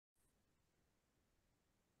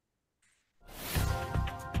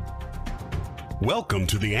Welcome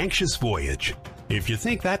to The Anxious Voyage. If you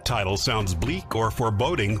think that title sounds bleak or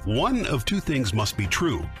foreboding, one of two things must be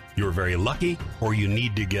true. You're very lucky, or you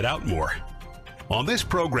need to get out more. On this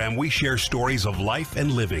program, we share stories of life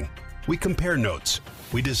and living. We compare notes.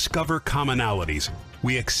 We discover commonalities.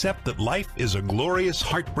 We accept that life is a glorious,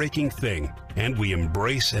 heartbreaking thing, and we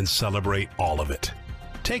embrace and celebrate all of it.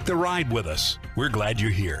 Take the ride with us. We're glad you're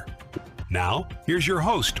here. Now, here's your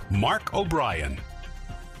host, Mark O'Brien.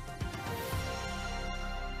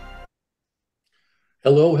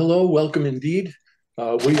 Hello, hello, welcome indeed.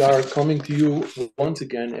 We are coming to you once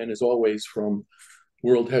again, and as always, from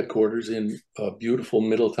world headquarters in beautiful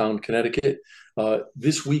Middletown, Connecticut.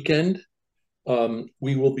 This weekend,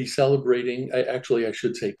 we will be celebrating, I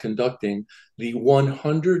should say conducting, the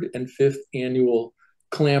 105th annual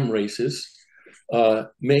clam races.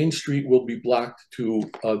 Main Street will be blocked to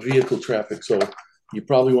vehicle traffic, so you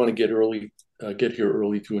probably want to get here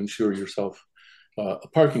early to ensure yourself a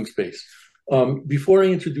parking space. Before I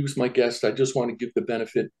introduce my guest, I just want to give the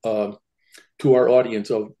benefit to our audience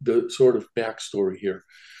of the sort of backstory here.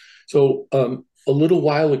 So a little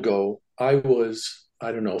while ago, I was,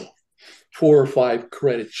 4 or 5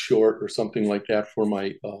 credits short or something like that for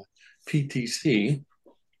my PTC,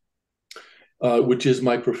 which is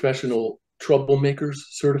my professional troublemakers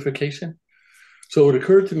certification. So it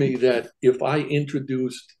occurred to me that if I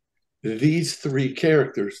introduced these 3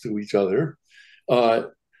 characters to each other,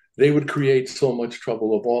 they would create so much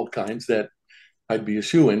trouble of all kinds that I'd be a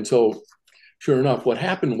shoo-in. So sure enough, what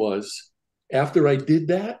happened was, after I did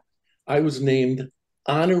that, I was named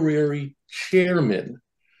honorary chairman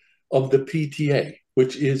of the PTA,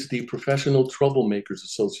 which is the Professional Troublemakers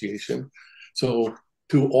Association. So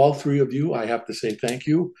to all 3 of you, I have to say thank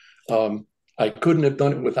you. I couldn't have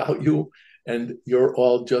done it without you, and you're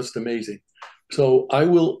all just amazing. So I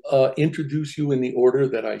will introduce you in the order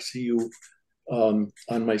that I see you on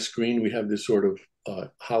my screen. We have this sort of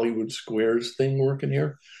Hollywood Squares thing working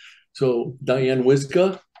here. So Diane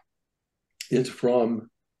Wyzga is from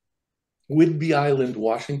Whidbey Island,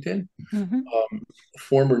 Washington.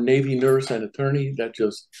 Former Navy nurse and attorney. That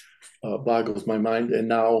just boggles my mind. And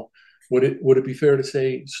now, would it be fair to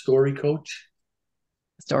say story coach?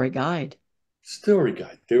 Story guide. Story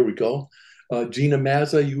guide. There we go. Gina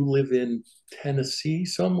Mazza, you live in Tennessee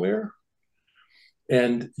somewhere.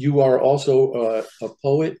 And you are also a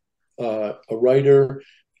poet, a writer,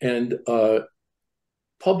 and a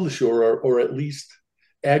publisher, or at least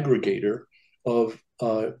aggregator of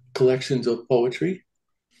collections of poetry.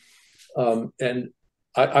 And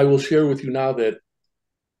I will share with you now that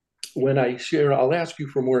when I share, I'll ask you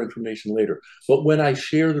for more information later, but when I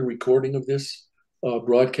share the recording of this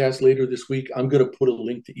broadcast later this week, I'm going to put a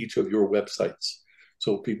link to each of your websites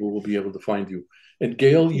so people will be able to find you. And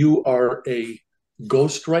Gail, you are a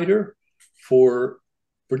ghostwriter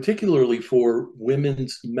particularly for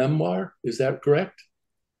women's memoir. Is that correct?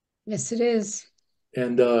 Yes, it is.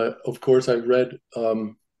 And of course, I read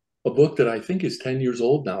a book that I think is 10 years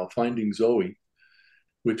old now, Finding Zoe,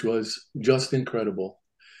 which was just incredible.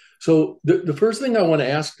 So the first thing I want to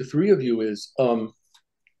ask the 3 of you is,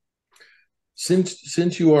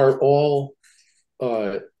 since you are all,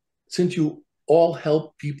 since you all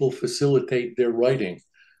help people facilitate their writing,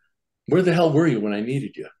 where the hell were you when I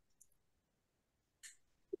needed you?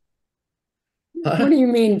 What do you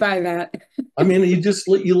mean by that? I mean,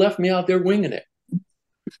 you left me out there winging it.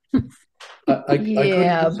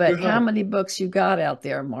 Yeah, but how many books you got out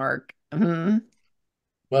there, Mark?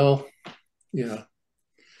 Well, yeah.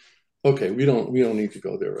 Okay, we don't need to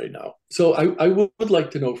go there right now. So I would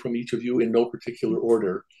like to know from each of you, in no particular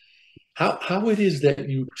order, how it is that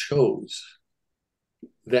you chose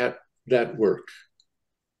that work.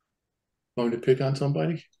 Want to pick on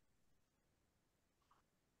somebody?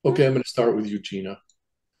 Okay, I'm going to start with you, Gina.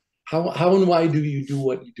 How and why do you do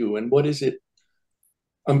what you do, and what is it?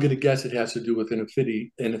 I'm going to guess it has to do with an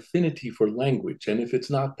affinity for language, and if it's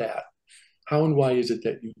not that, how and why is it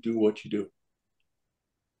that you do what you do?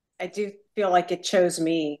 I do feel like it chose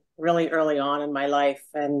me really early on in my life,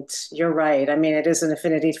 and you're right. I mean, it is an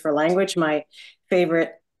affinity for language. My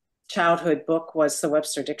favorite childhood book was the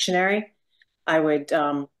Webster Dictionary. I would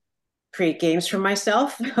create games for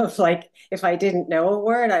myself of, like, if I didn't know a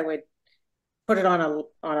word, I would put it on a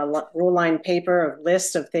rule line paper, of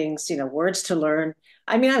list of things, words to learn.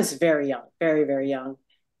 I mean, I was very young, very, very young.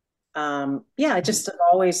 I just have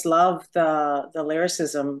always loved the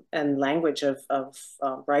lyricism and language of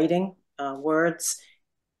writing words.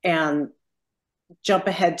 And jump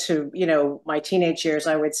ahead to, my teenage years,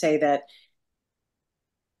 I would say that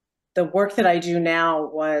the work that I do now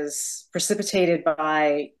was precipitated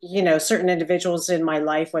by, certain individuals in my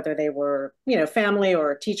life, whether they were, family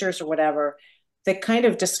or teachers or whatever, that kind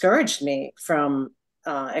of discouraged me from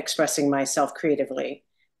expressing myself creatively,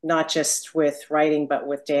 not just with writing, but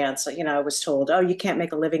with dance. I was told, oh, you can't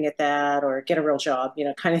make a living at that, or get a real job,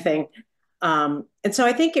 kind of thing. And so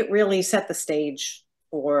I think it really set the stage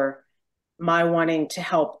for my wanting to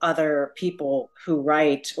help other people who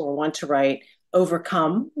write or want to write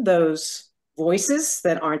overcome those voices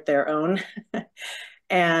that aren't their own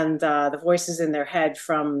and the voices in their head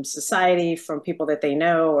from society, from people that they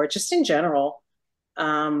know, or just in general,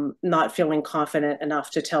 not feeling confident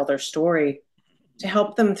enough to tell their story, to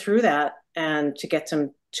help them through that and to get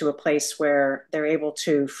them to a place where they're able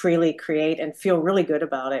to freely create and feel really good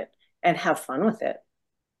about it and have fun with it.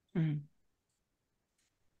 Mm.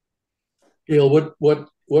 Gail,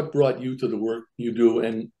 what brought you to the work you do?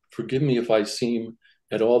 And forgive me if I seem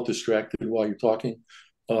at all distracted while you're talking,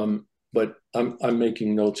 but I'm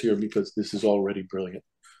making notes here because this is already brilliant.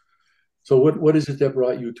 So what is it that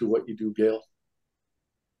brought you to what you do, Gail?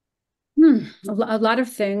 A lot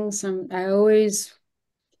of things. I always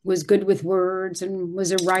was good with words and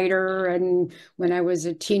was a writer. And when I was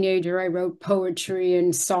a teenager, I wrote poetry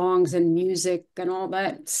and songs and music and all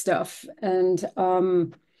that stuff.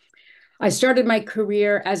 And I started my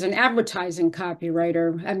career as an advertising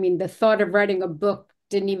copywriter. I mean, the thought of writing a book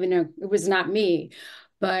it was not me,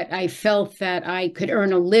 but I felt that I could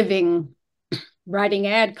earn a living writing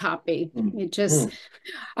ad copy.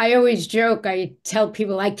 I always joke, I tell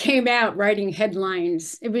people I came out writing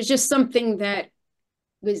headlines. It was just something that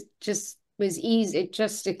was easy.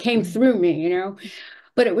 It came through me,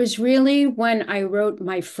 But it was really when I wrote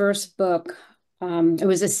my first book. It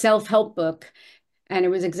was a self-help book. And it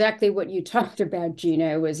was exactly what you talked about,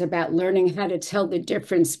 Gina. It was about learning how to tell the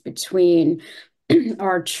difference between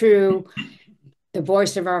the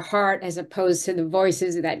voice of our heart, as opposed to the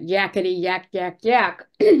voices of that yakety yak, yak, yak.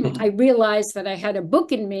 I realized that I had a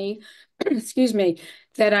book in me, excuse me,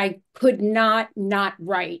 that I could not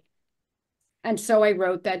write. And so I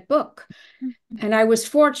wrote that book. And I was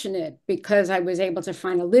fortunate because I was able to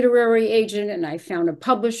find a literary agent and I found a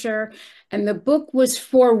publisher. And the book was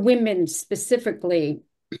for women specifically,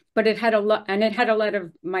 but it had a lot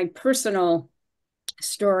of my personal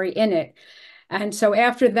story in it. And so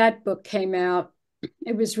after that book came out,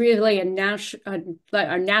 it was really a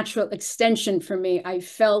natural extension for me. I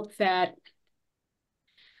felt that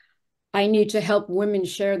I need to help women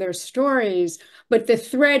share their stories, but the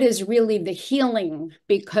thread is really the healing,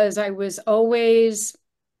 because I was always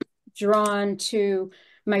drawn to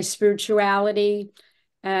my spirituality,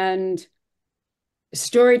 and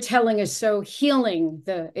storytelling is so healing.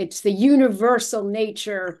 It's the universal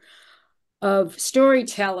nature of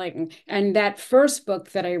storytelling. And that first book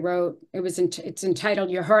that I wrote, it's entitled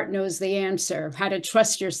Your Heart Knows the Answer, How to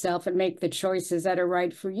Trust Yourself and Make the Choices That Are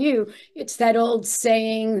Right for You. It's that old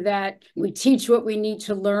saying that we teach what we need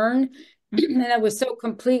to learn. And that was so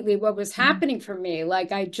completely what was happening for me.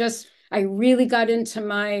 Like I really got into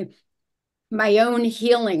my own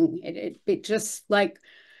healing. It just like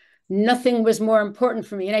nothing was more important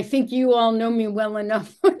for me. And I think you all know me well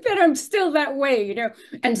enough that I'm still that way,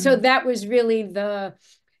 And so that was really the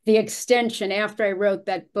extension after I wrote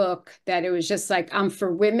that book, that it was just like, I'm for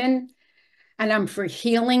women and I'm for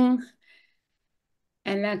healing.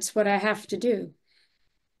 And that's what I have to do.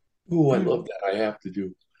 Ooh, I love that. I have to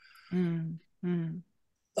do.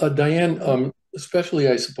 Diane, especially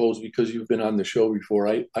I suppose because you've been on the show before,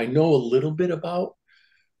 I know a little bit about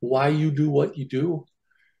why you do what you do.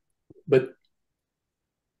 But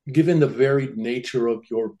given the varied nature of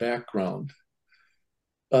your background,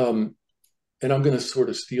 and I'm going to sort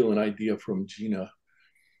of steal an idea from Gina,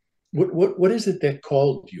 what is it that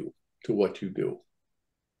called you to what you do?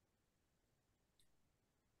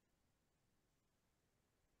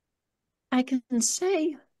 I can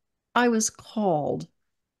say I was called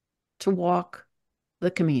to walk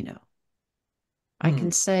the Camino. I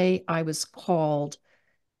can say I was called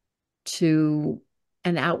to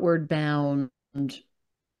an outward bound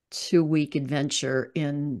 2-week adventure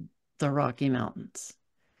in the Rocky Mountains.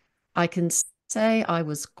 I can say I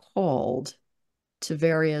was called to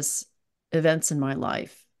various events in my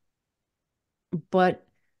life, but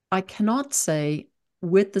I cannot say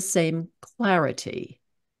with the same clarity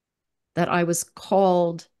that I was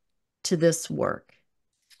called to this work.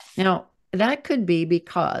 Now, that could be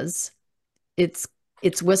because it's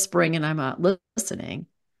whispering and I'm not listening,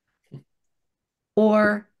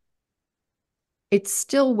 or it's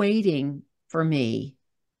still waiting for me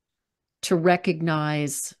to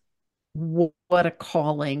recognize what a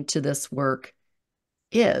calling to this work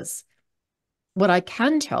is. what I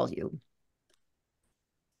can tell you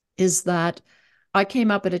is that I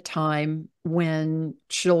came up at a time when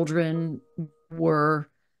children were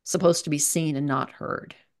supposed to be seen and not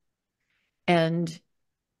heard. And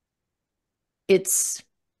it's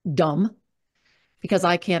dumb because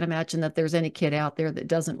I can't imagine that there's any kid out there that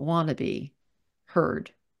doesn't want to be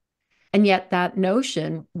heard. And yet that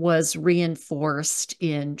notion was reinforced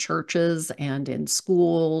in churches and in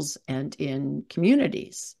schools and in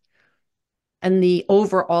communities. And the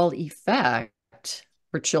overall effect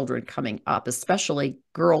for children coming up, especially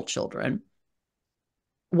girl children,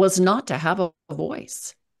 was not to have a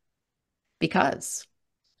voice because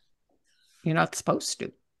you're not supposed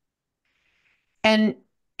to. And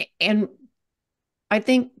I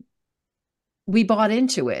think we bought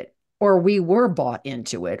into it, or we were bought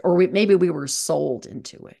into it, or maybe we were sold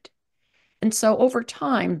into it. And so over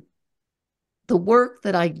time, the work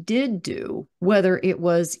that I did do, whether it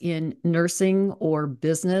was in nursing or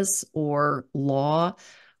business or law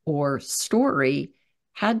or story,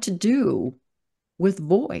 had to do with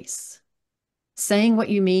voice, saying what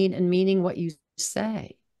you mean and meaning what you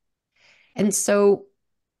say. And so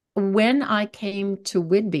when I came to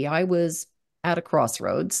Whidbey, I was at a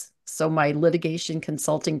crossroads. So my litigation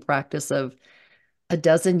consulting practice of a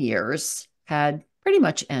dozen years had pretty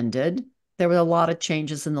much ended. There were a lot of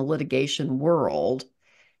changes in the litigation world.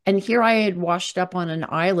 And here I had washed up on an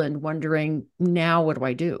island wondering, now what do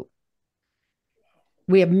I do?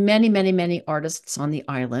 We have many, many, many artists on the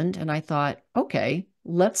island. And I thought, okay,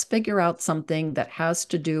 let's figure out something that has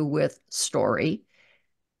to do with story,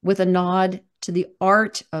 with a nod to the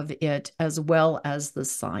art of it as well as the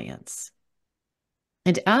science.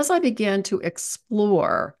 And as I began to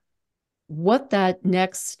explore what that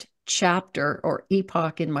next chapter or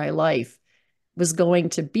epoch in my life was going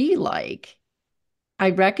to be like,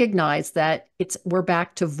 I recognized that we're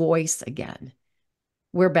back to voice again.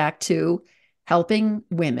 We're back to helping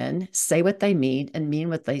women say what they mean and mean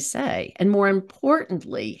what they say. And more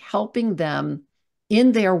importantly, helping them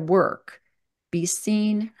in their work be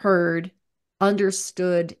seen, heard,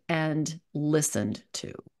 understood, and listened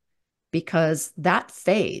to. Because that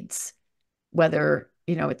fades, whether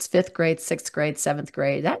it's fifth grade, sixth grade, seventh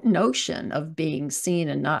grade, that notion of being seen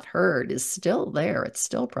and not heard is still there. It's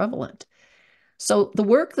still prevalent. So the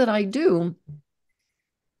work that I do,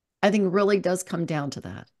 I think really does come down to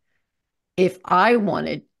that. If I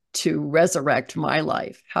wanted to resurrect my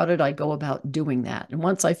life, how did I go about doing that? And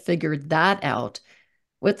once I figured that out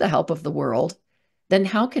with the help of the world, then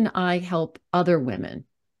how can I help other women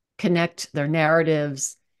connect their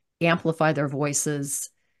narratives, amplify their voices,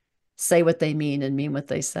 say what they mean and mean what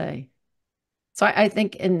they say? So I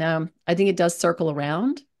think I think it does circle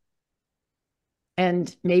around,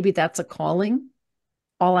 and maybe that's a calling.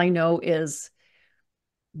 All I know is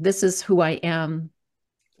this is who I am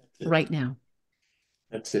right now.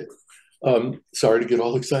 That's it. Sorry to get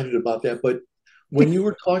all excited about that, but when you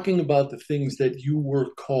were talking about the things that you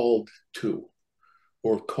were called to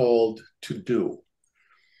or called to do,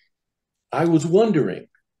 I was wondering,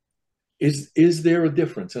 is there a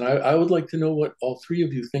difference? And I would like to know what all three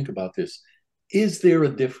of you think about this. Is there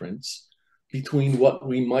a difference between what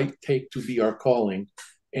we might take to be our calling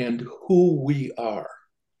and who we are?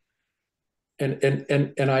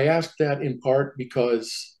 And I ask that in part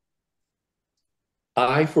because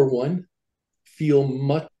I, for one, feel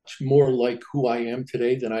much more like who I am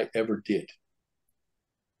today than I ever did.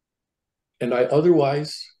 And I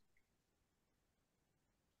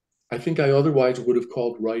think I otherwise would have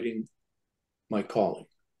called writing my calling.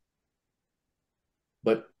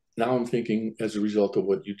 But now I'm thinking, as a result of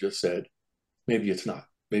what you just said, maybe it's not.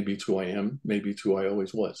 Maybe it's who I am. Maybe it's who I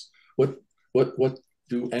always was. What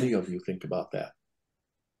do any of you think about that?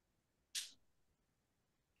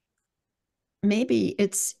 Maybe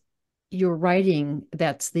it's your writing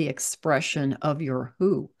that's the expression of your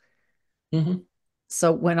who. Mm-hmm.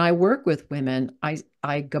 So when I work with women,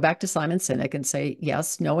 I go back to Simon Sinek and say,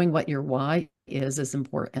 yes, knowing what your why is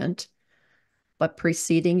important, but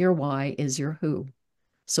preceding your why is your who.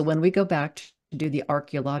 So when we go back to do the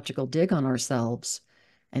archaeological dig on ourselves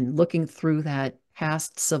and looking through that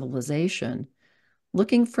past civilization,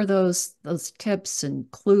 looking for those tips and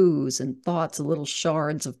clues and thoughts, little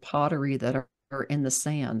shards of pottery that are in the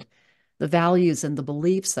sand, the values and the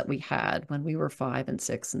beliefs that we had when we were 5 and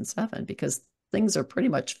 6 and 7, because things are pretty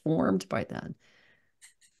much formed by then.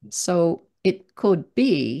 So it could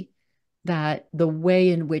be that the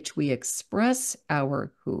way in which we express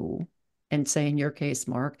our who, and say in your case,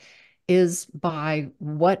 Mark, is by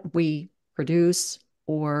what we produce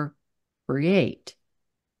or create.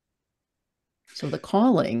 So the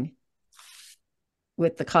calling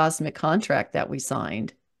with the cosmic contract that we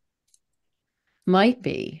signed might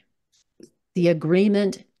be the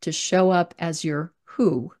agreement to show up as your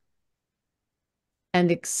who and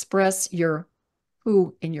express your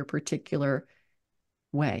who in your particular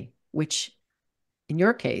way, which in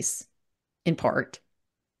your case, in part,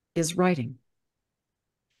 is writing.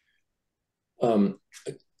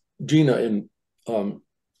 Gina and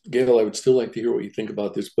Gail, I would still like to hear what you think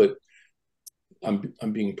about this, but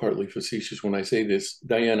I'm being partly facetious when I say this.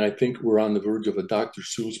 Diane, I think we're on the verge of a Dr.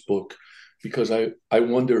 Seuss book, because I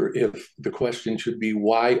wonder if the question should be,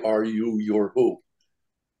 why are you your who?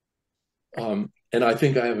 And I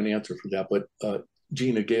think I have an answer for that, but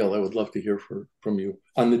Gina, Gail, I would love to hear from you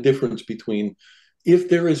on the difference between, if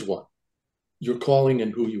there is one, your calling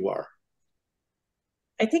and who you are.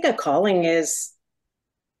 I think a calling is,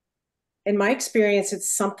 in my experience,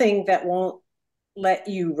 it's something that won't let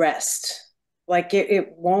you rest. Like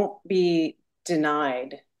it won't be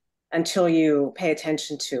denied until you pay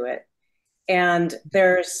attention to it. And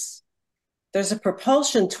there's a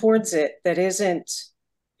propulsion towards it that isn't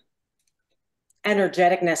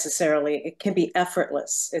energetic necessarily. It can be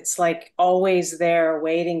effortless. It's like always there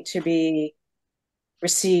waiting to be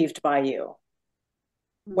received by you.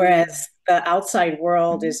 Whereas the outside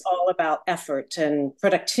world is all about effort and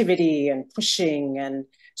productivity and pushing and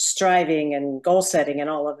striving and goal setting and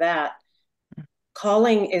all of that.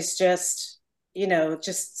 Calling is just,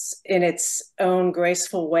 just in its own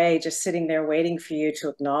graceful way, just sitting there waiting for you to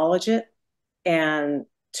acknowledge it and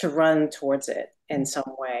to run towards it in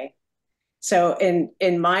some way. So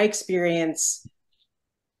in my experience,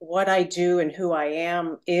 what I do and who I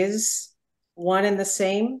am is one and the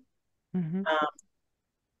same. Mm-hmm.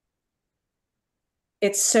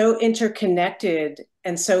 It's so interconnected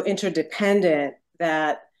and so interdependent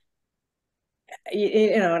that,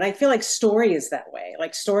 and I feel like story is that way.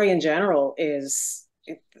 Like story in general is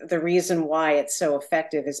the reason why it's so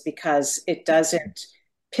effective, is because it doesn't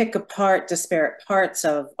pick apart disparate parts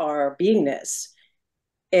of our beingness.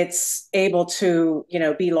 It's able to,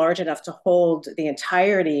 be large enough to hold the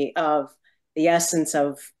entirety of the essence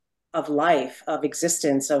of life, of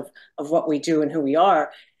existence, of what we do and who we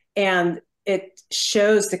are. And it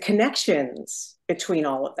shows the connections between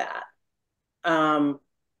all of that.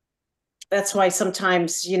 That's why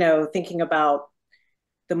sometimes, thinking about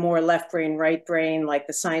the more left brain, right brain, like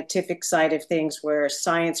the scientific side of things, where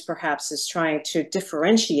science perhaps is trying to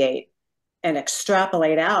differentiate and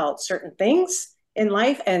extrapolate out certain things in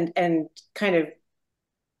life and kind of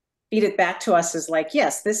feed it back to us as like,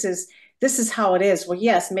 yes, this is how it is. Well,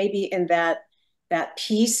 yes, maybe in that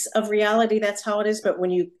piece of reality, that's how it is. But when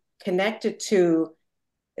you connect it to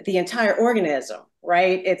the entire organism,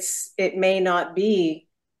 right? It may not be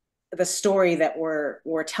the story that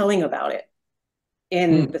we're telling about it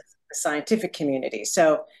in the scientific community.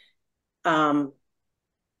 So, not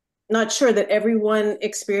sure that everyone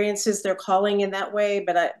experiences their calling in that way,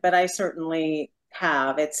 but I certainly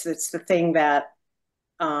have. It's the thing that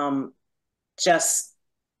just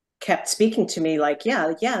kept speaking to me, like,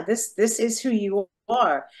 yeah, this is who you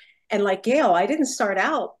are. And like Gail, I didn't start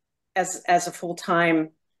out as a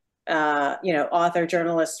full-time author,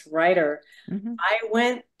 journalist, writer. Mm-hmm. I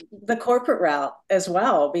went the corporate route as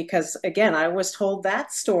well, because again, I was told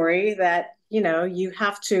that story that, you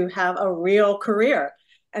have to have a real career.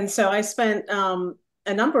 And so I spent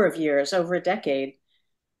a number of years, over a decade,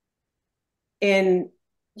 in,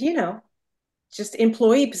 just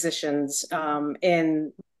employee positions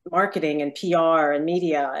in marketing and PR and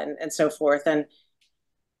media and so forth. And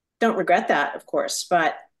don't regret that, of course.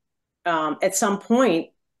 But at some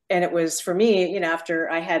point, and it was for me, after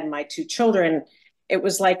I had my two children, it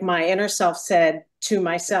was like my inner self said to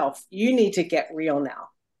myself, you need to get real now.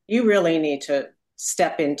 You really need to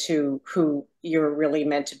step into who you're really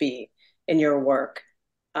meant to be in your work.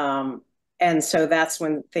 And so that's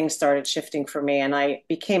when things started shifting for me, and I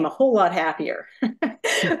became a whole lot happier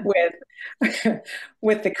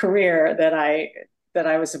with the career that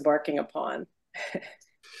I was embarking upon.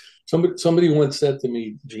 Somebody once said to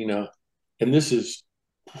me, Gina, and this is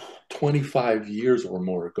 25 years or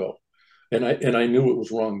more ago, and I knew it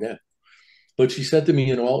was wrong then, but she said to me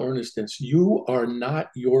in all earnestness, "You are not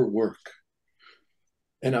your work."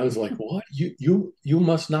 And I was like, "What? You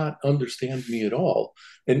must not understand me at all."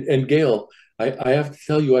 And Gail, I have to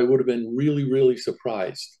tell you, I would have been really, really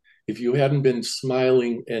surprised if you hadn't been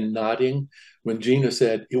smiling and nodding when Gina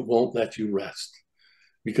said it won't let you rest,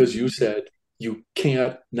 because you said you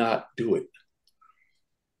can't not do it.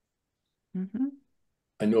 Mm-hmm.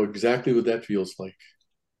 I know exactly what that feels like.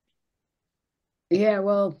 Yeah,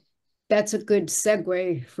 well, that's a good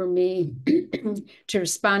segue for me to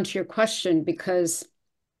respond to your question, because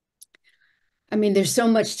I mean, there's so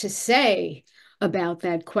much to say about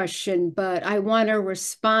that question, but I want to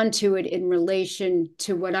respond to it in relation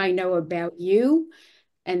to what I know about you.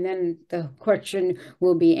 And then the question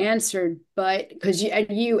will be answered. But because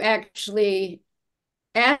you actually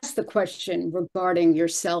asked the question regarding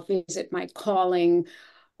yourself, is it my calling?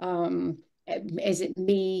 Is it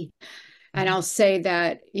me? And I'll say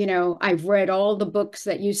that, I've read all the books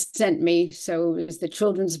that you sent me. So it was the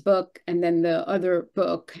children's book and then the other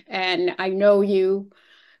book. And I know you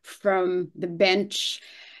from the bench.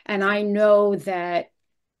 And I know that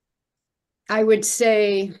I would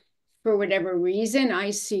say, for whatever reason,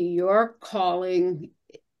 I see your calling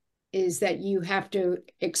is that you have to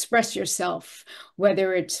express yourself,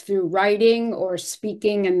 whether it's through writing or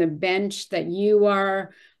speaking in the bench, that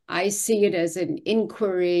I see it as an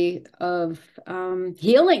inquiry of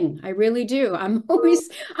healing. I really do. I'm always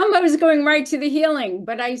going right to the healing,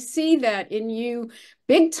 but I see that in you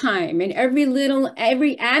big time, in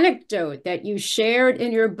every anecdote that you shared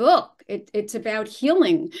in your book. It's about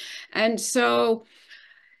healing. And so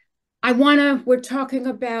we're talking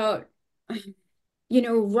about,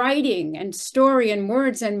 writing and story and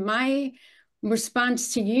words. And my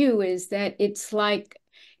response to you is that it's like,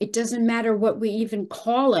 it doesn't matter what we even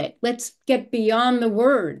call it. Let's get beyond the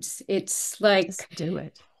words. It's like, just do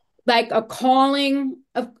it. Like a calling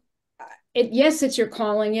of it. Yes, it's your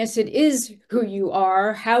calling. Yes, it is who you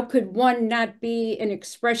are. How could one not be an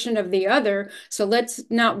expression of the other? So let's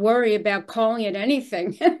not worry about calling it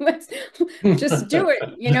anything. Let's just do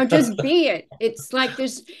it. Just be it. It's like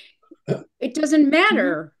it doesn't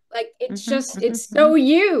matter. Like it's it's so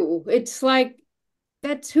you. It's like,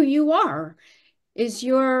 that's who you are. Is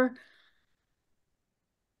your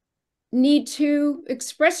need to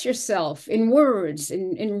express yourself in words,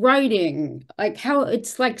 in writing, like how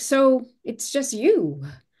it's like, so it's just you.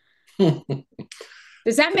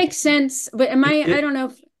 Does that make sense? But I don't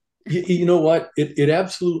know if... You know what? It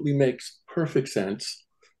absolutely makes perfect sense.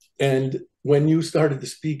 And when you started to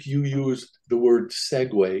speak, you used the word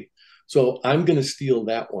segue. So I'm going to steal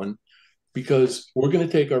that one, because we're going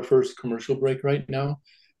to take our first commercial break right now.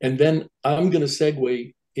 And then I'm going to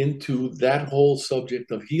segue into that whole subject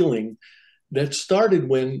of healing that started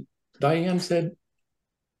when Diane said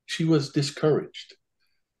she was discouraged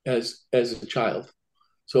as a child.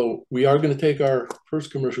 So we are going to take our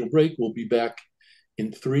first commercial break. We'll be back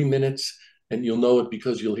in 3 minutes, and you'll know it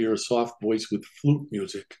because you'll hear a soft voice with flute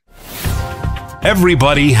music.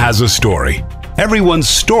 Everybody has a story. Everyone's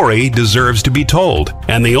story deserves to be told,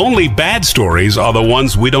 and the only bad stories are the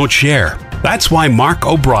ones we don't share. That's why Mark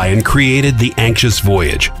O'Brien created The Anxious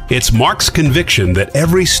Voyage. It's Mark's conviction that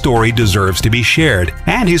every story deserves to be shared,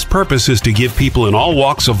 and his purpose is to give people in all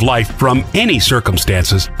walks of life from any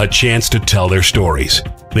circumstances a chance to tell their stories.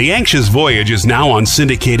 The Anxious Voyage is now on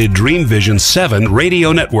syndicated Dream Vision 7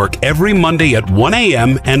 radio network every Monday at 1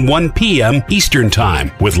 a.m. and 1 p.m. Eastern Time,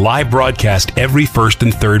 with live broadcast every first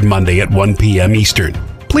and third Monday at 1 p.m. Eastern.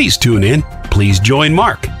 Please tune in, please join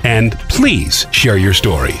Mark, and please share your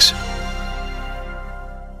stories.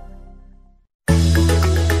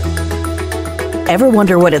 Ever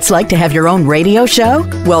wonder what it's like to have your own radio show?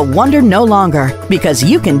 Well, wonder no longer, because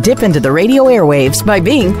you can dip into the radio airwaves by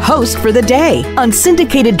being host for the day on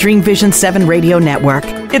syndicated Dream Vision 7 radio network.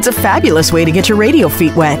 It's a fabulous way to get your radio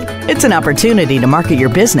feet wet. It's an opportunity to market your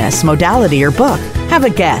business, modality, or book. Have a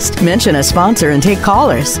guest, mention a sponsor, and take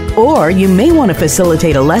callers. Or you may want to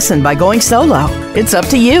facilitate a lesson by going solo. It's up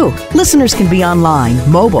to you. Listeners can be online,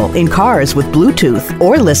 mobile, in cars with Bluetooth,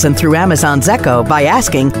 or listen through Amazon's Echo by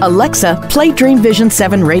asking, Alexa, play Dream Vision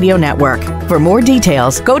 7 Radio Network. For more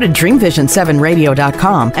details, go to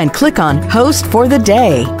dreamvision7radio.com and click on Host for the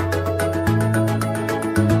Day.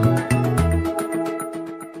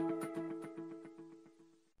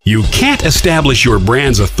 You can't establish your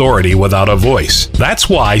brand's authority without a voice. That's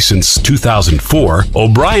why, since 2004,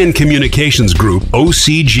 O'Brien Communications Group,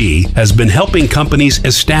 OCG, has been helping companies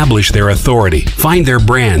establish their authority, find their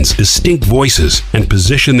brands, distinct voices, and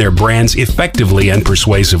position their brands effectively and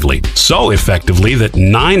persuasively. So effectively that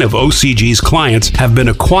 9 of OCG's clients have been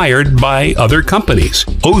acquired by other companies.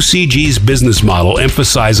 OCG's business model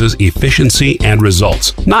emphasizes efficiency and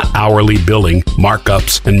results, not hourly billing,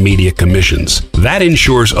 markups, and media commissions. That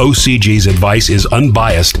ensures OCG's advice is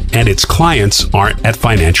unbiased and its clients aren't at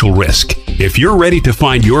financial risk. If you're ready to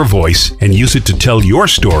find your voice and use it to tell your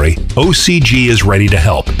story, OCG is ready to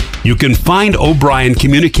help. You can find O'Brien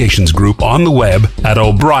Communications Group on the web at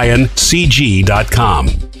o'briencg.com.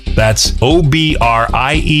 That's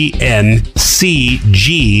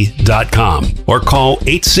OBRIENCG.com, or call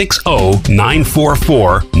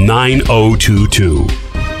 860-944-9022.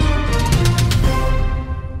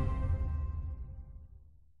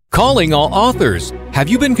 Calling all authors. Have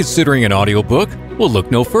you been considering an audiobook? Well,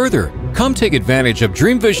 look no further. Come take advantage of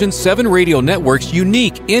Dream Vision 7 Radio Network's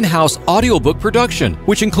unique in-house audiobook production,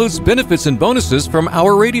 which includes benefits and bonuses from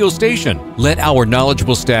our radio station. Let our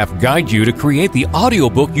knowledgeable staff guide you to create the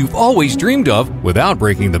audiobook you've always dreamed of without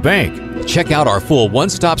breaking the bank. Check out our full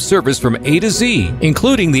one-stop service from A to Z,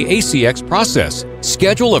 including the ACX process.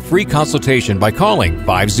 Schedule a free consultation by calling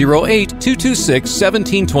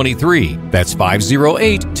 508-226-1723. That's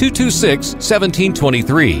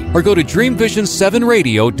 508-226-1723. Or go to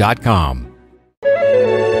dreamvision7radio.com.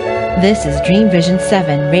 This is Dream Vision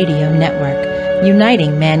 7 Radio Network,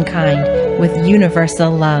 uniting mankind with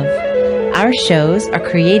universal love. Our shows are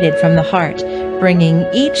created from the heart, bringing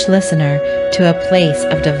each listener to a place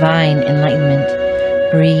of divine enlightenment.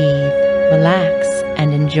 Breathe, relax,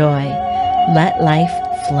 and enjoy. Let life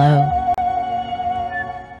flow.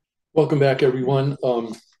 Welcome back, everyone.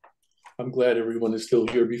 I'm glad everyone is still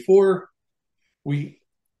here. Before we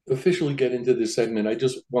officially get into this segment, I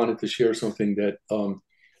just wanted to share something that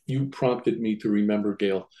you prompted me to remember,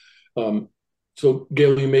 Gail. So,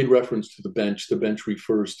 Gail, you made reference to the bench. The bench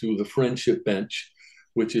refers to the friendship bench,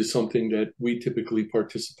 which is something that we typically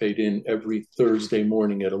participate in every Thursday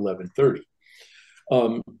morning at 11:30.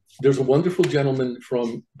 There's a wonderful gentleman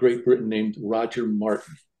from Great Britain named Roger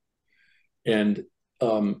Martin. And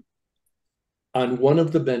on one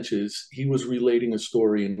of the benches, he was relating a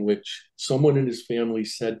story in which someone in his family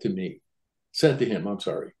said to him,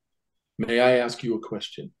 "May I ask you a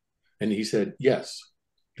question?" And he said, "Yes,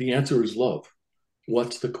 the answer is love.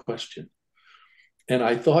 What's the question?" And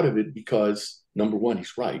I thought of it because, number one,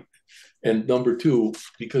 he's right. And number two,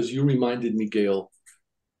 because you reminded me, Gail,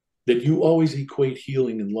 that you always equate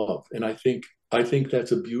healing and love. And I think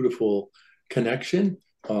that's a beautiful connection.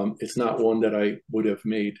 It's not one that I would have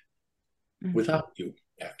made without you,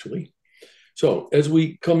 actually. So as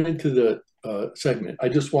we come into the segment, I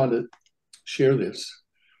just want to share this.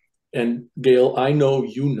 And Gail, I know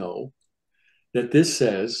you know that this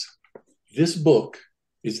says, this book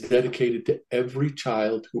is dedicated to every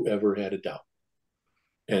child who ever had a doubt.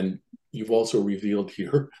 And you've also revealed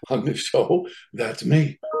here on the show, that's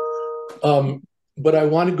me. But I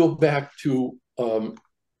want to go back to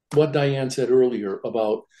what Diane said earlier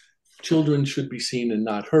about children should be seen and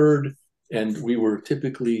not heard, and we were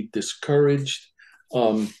typically discouraged.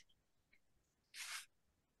 The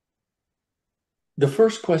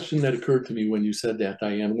first question that occurred to me when you said that,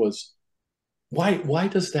 Diane, was, why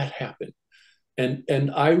does that happen?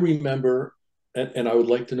 And I remember, and I would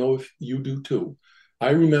like to know if you do too,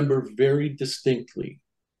 I remember very distinctly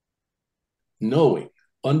knowing,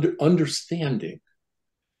 understanding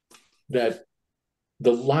that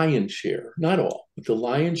the lion's share, not all, but the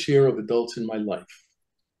lion's share of adults in my life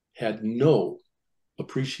had no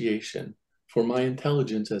appreciation for my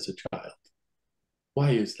intelligence as a child.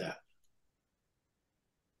 Why is that?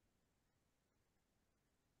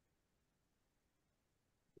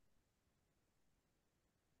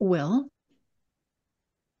 Well,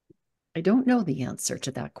 I don't know the answer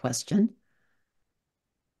to that question.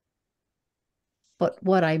 But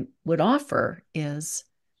what I would offer is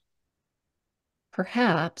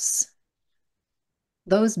perhaps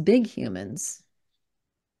those big humans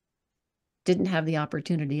didn't have the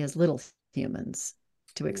opportunity as little humans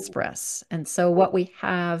to express. And so what we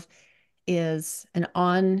have is an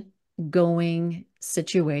ongoing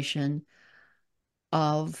situation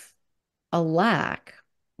of a lack.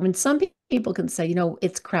 I mean, some people can say,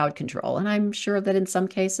 it's crowd control. And I'm sure that in some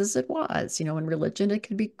cases it was, in religion, it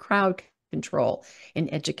could be crowd control.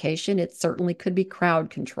 In education, it certainly could be crowd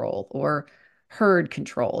control or herd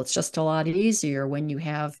control. It's just a lot easier when you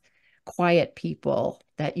have quiet people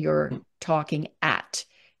that you're talking at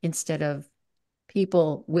instead of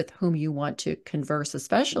people with whom you want to converse,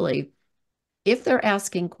 especially if they're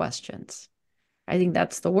asking questions. I think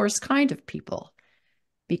that's the worst kind of people,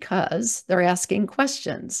 because they're asking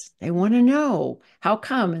questions. They want to know how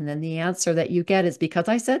come, and then the answer that you get is because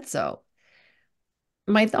I said so.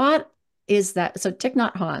 My thought is that, so Thich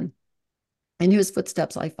Nhat Hanh, in whose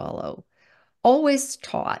footsteps I follow, always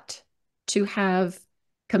taught to have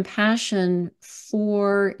compassion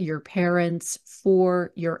for your parents,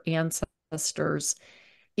 for your ancestors,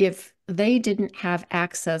 if they didn't have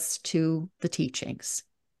access to the teachings,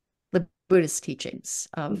 the Buddhist teachings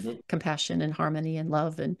of compassion and harmony and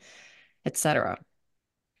love and etc.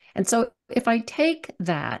 And so if I take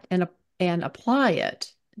that and apply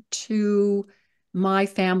it to my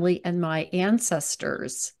family and my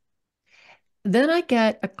ancestors, then I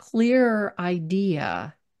get a clearer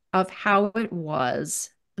idea of how it was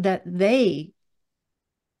that they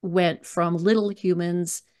went from little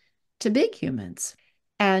humans to big humans.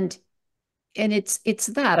 And it's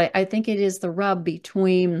that. I think it is the rub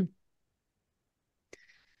between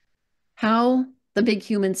how the big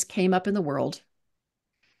humans came up in the world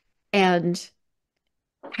and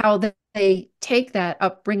how they take that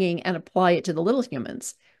upbringing and apply it to the little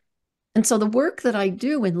humans. And so the work that I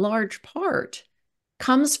do in large part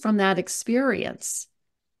comes from that experience.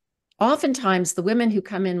 Oftentimes, the women who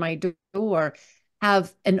come in my door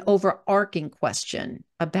have an overarching question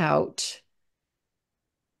about,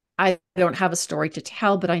 I don't have a story to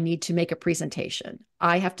tell, but I need to make a presentation.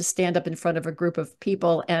 I have to stand up in front of a group of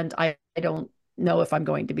people, and I don't know if I'm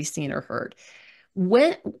going to be seen or heard.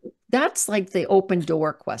 When that's like the open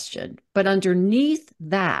door question, but underneath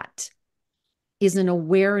that is an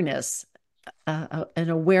awareness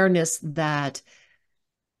that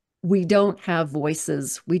we don't have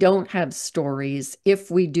voices, we don't have stories.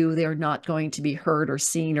 If we do, they're not going to be heard or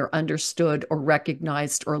seen or understood or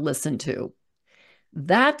recognized or listened to.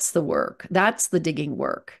 That's the work. That's the digging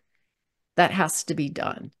work that has to be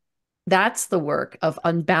done. That's the work of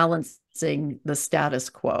unbalancing the status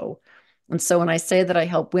quo. And so when I say that I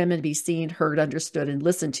help women be seen, heard, understood, and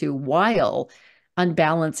listened to while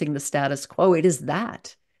unbalancing the status quo, it is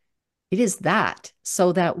that. It is that,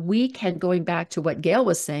 so that we can, going back to what Gail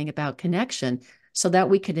was saying about connection, so that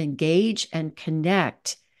we can engage and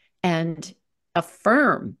connect and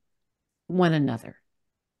affirm one another.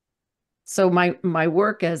 So my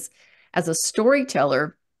work as a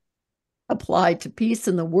storyteller applied to peace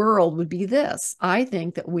in the world would be this. I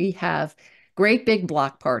think that we have great big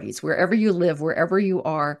block parties, wherever you live, wherever you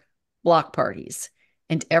are, block parties.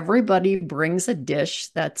 And everybody brings a dish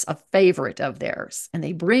that's a favorite of theirs. And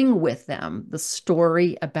they bring with them the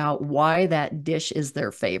story about why that dish is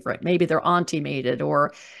their favorite. Maybe their auntie made it,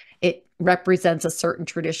 or it represents a certain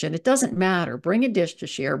tradition. It doesn't matter. Bring a dish to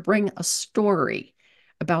share. Bring a story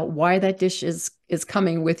about why that dish is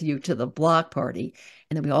coming with you to the block party.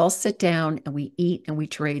 And then we all sit down and we eat and we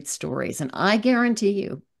trade stories. And I guarantee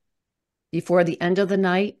you, before the end of the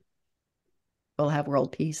night, we'll have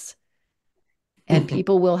world peace. And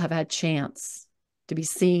people will have had chance to be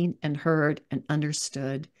seen and heard and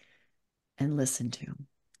understood and listened to.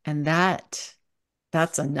 And that's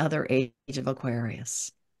another age of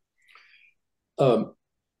Aquarius.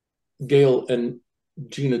 Gail and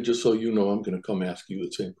Gina, just so you know, I'm going to come ask you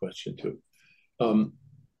the same question too.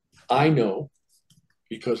 I know,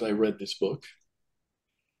 because I read this book,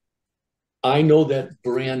 I know that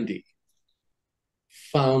Brandy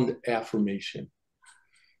found affirmation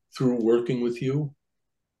through working with you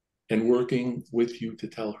and working with you to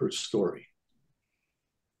tell her story.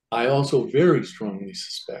 I also very strongly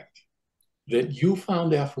suspect that you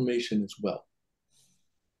found affirmation as well.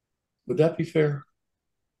 Would that be fair?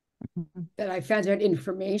 That I found out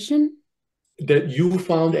information? That you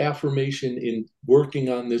found affirmation in working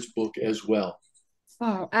on this book as well.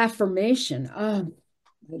 Oh, affirmation. Oh,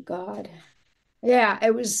 my God. Yeah,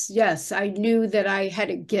 it was, yes, I knew that I had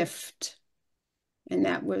a gift. And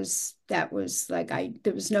that was like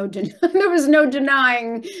there was no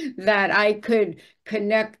denying that I could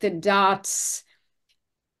connect the dots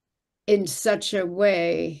in such a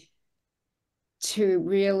way to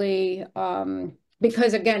really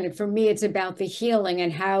because again, for me, it's about the healing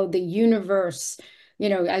and how the universe,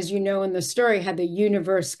 as you know in the story, how the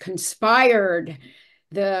universe conspired,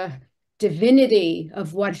 the divinity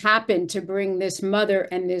of what happened to bring this mother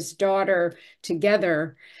and this daughter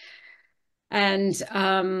together. And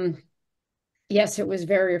yes, it was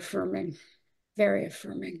very affirming, very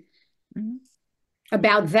affirming. Mm-hmm.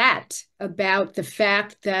 About the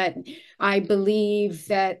fact that I believe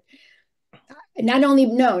that not only,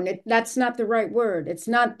 no, that's not the right word. It's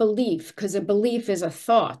not belief, because a belief is a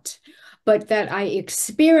thought, but that I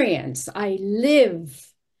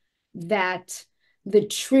live that the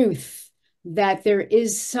truth, that there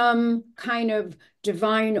is some kind of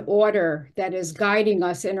divine order that is guiding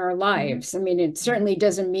us in our lives. I mean, it certainly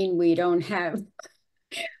doesn't mean we don't have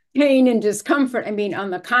pain and discomfort. I mean, on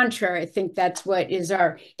the contrary, I think that's what is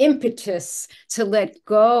our impetus to let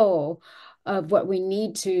go of what we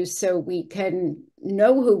need to, so we can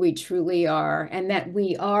know who we truly are and that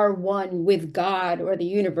we are one with God or the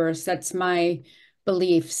universe. That's my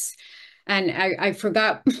beliefs. And I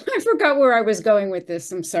forgot where I was going with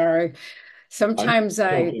this. I'm sorry. Sometimes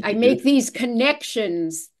I make these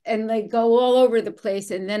connections and they go all over the place.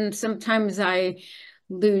 And then sometimes I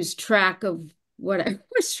lose track of what I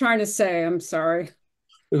was trying to say. I'm sorry.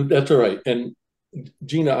 That's all right. And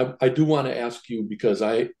Gina, I do want to ask you, because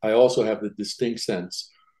I also have the distinct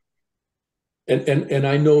sense, and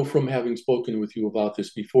I know from having spoken with you about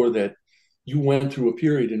this before, that you went through a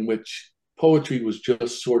period in which poetry was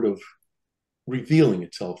just sort of revealing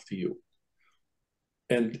itself to you.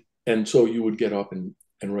 And so you would get up and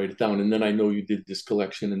write it down. And then I know you did this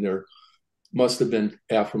collection, and there must have been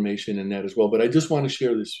affirmation in that as well. But I just want to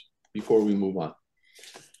share this before we move on.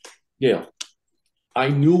 Gail, I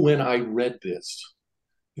knew when I read this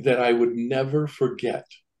that I would never forget.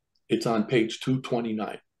 It's on page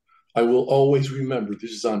 229. I will always remember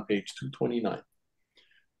this is on page 229.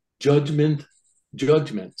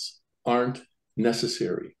 Judgments aren't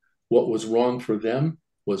necessary. What was wrong for them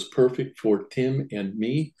was perfect for Tim and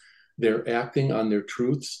me. Their acting on their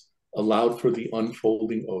truths allowed for the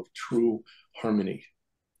unfolding of true harmony.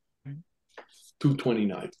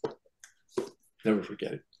 229. Never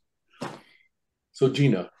forget it. So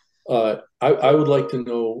Gina, I would like to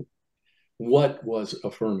know what was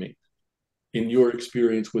affirming in your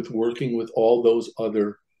experience with working with all those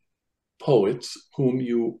other poets whom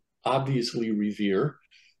you obviously revere,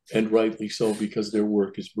 and rightly so because their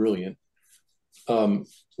work is brilliant.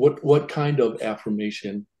 What kind of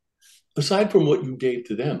affirmation, aside from what you gave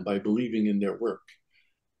to them by believing in their work,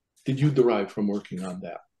 did you derive from working on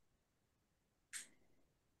that?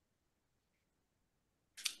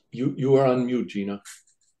 You are on mute, Gina.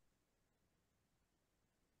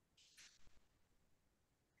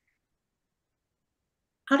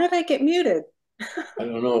 How did I get muted? I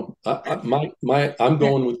don't know. I'm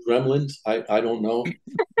going with gremlins. I don't know.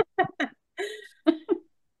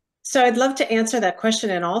 So I'd love to answer that question,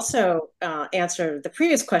 and also answer the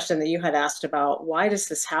previous question that you had asked about why does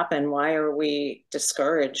this happen? Why are we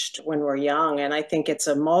discouraged when we're young? And I think it's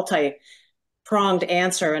a multi-pronged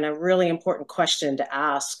answer and a really important question to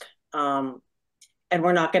ask. And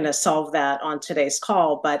we're not going to solve that on today's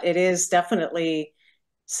call, but it is definitely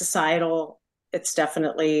societal. It's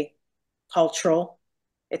definitely cultural.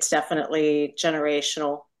 It's definitely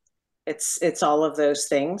generational. It's all of those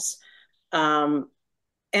things.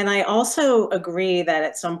 And I also agree that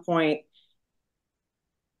at some point,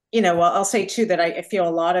 well, I'll say too that I feel a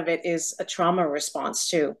lot of it is a trauma response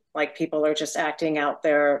too. Like people are just acting out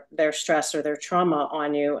their stress or their trauma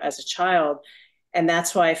on you as a child. And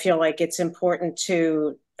that's why I feel like it's important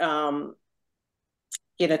to, to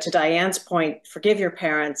Diane's point, forgive your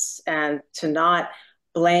parents and to not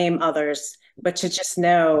blame others, but to just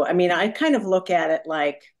know. I mean, I kind of look at it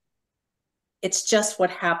like, it's just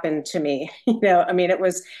what happened to me. It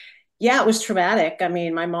was traumatic. I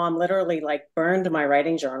mean, my mom literally like burned my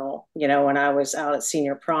writing journal, when I was out at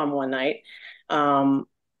senior prom one night.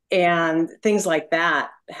 And things like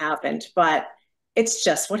that happened, but it's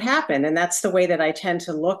just what happened. And that's the way that I tend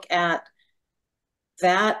to look at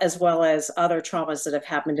that, as well as other traumas that have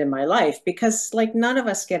happened in my life, because like none of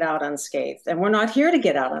us get out unscathed, and we're not here to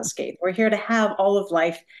get out unscathed. We're here to have all of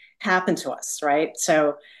life happen to us. Right.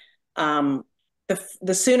 So,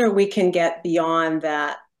 the sooner we can get beyond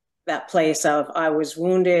that place of I was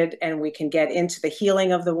wounded, and we can get into the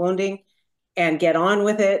healing of the wounding and get on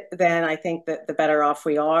with it, then I think that the better off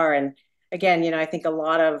we are. And again, I think a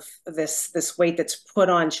lot of this weight that's put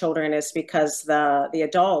on children is because the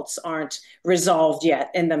adults aren't resolved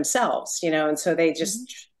yet in themselves, and so they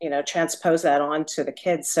just, transpose that on to the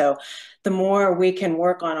kids. So the more we can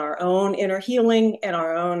work on our own inner healing and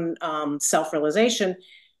our own self-realization,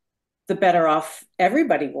 the better off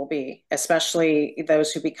everybody will be, especially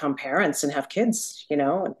those who become parents and have kids,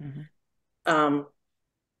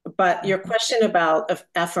 But your question about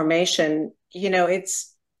affirmation,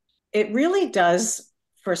 it really does,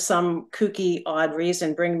 for some kooky, odd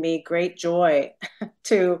reason, bring me great joy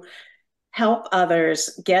to help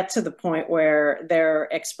others get to the point where they're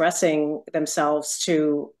expressing themselves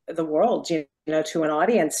to the world, to an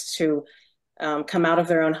audience, to come out of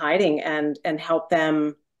their own hiding and help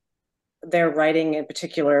them, their writing in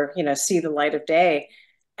particular, see the light of day.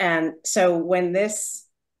 And so when this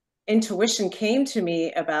intuition came to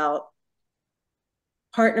me about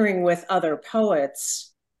partnering with other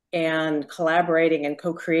poets and collaborating and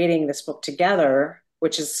co-creating this book together,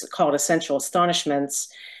 which is called Essential Astonishments,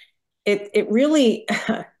 it really,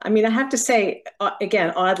 I have to say,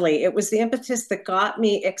 again, oddly, it was the impetus that got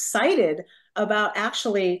me excited about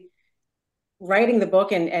actually writing the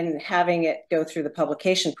book and having it go through the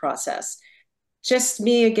publication process. Just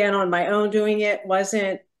me again on my own doing it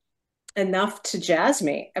wasn't enough to jazz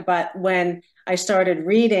me. But when I started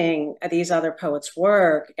reading these other poets'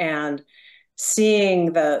 work and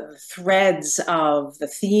seeing the threads of the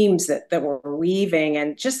themes that we're weaving,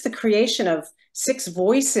 and just the creation of 6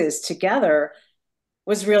 voices together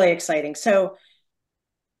was really exciting. So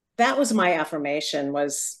that was my affirmation,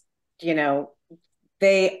 was, and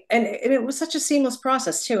it was such a seamless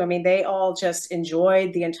process too. They all just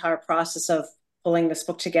enjoyed the entire process of pulling this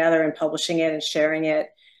book together and publishing it and sharing it.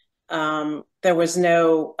 There was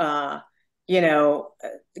no,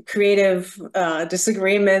 creative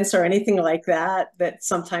disagreements or anything like that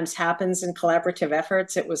sometimes happens in collaborative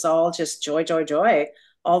efforts. It was all just joy, joy, joy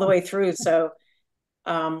all the way through. So,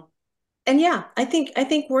 and yeah, I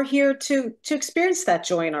think we're here to experience that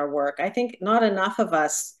joy in our work. I think not enough of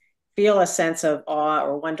us feel a sense of awe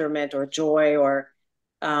or wonderment or joy or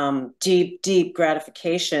deep, deep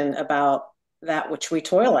gratification about that which we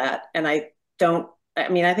toil at. And I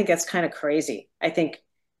think that's kind of crazy. I think,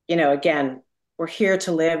 again, we're here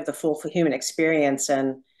to live the full human experience.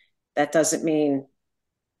 And that doesn't mean,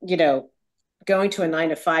 going to a 9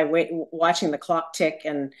 to 5, watching the clock tick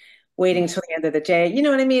and waiting till the end of the day. You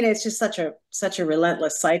know what I mean? It's just such a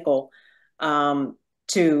relentless cycle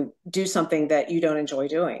to do something that you don't enjoy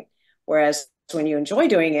doing. Whereas when you enjoy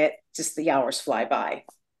doing it, just the hours fly by.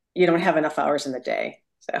 You don't have enough hours in the day.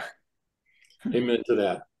 So, amen to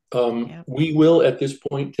that. We will, at this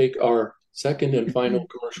point, take our second and final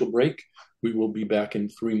commercial break. We will be back in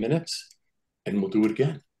 3 minutes, and we'll do it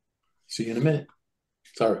again. See you in a minute.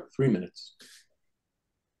 Sorry, 3 minutes.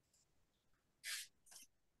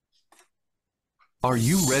 Are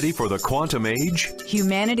you ready for the quantum age?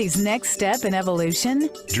 Humanity's next step in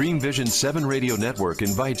evolution? Dream Vision 7 Radio Network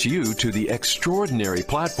invites you to the extraordinary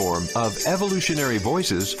platform of evolutionary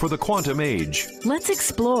voices for the quantum age. Let's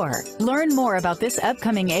explore. Learn more about this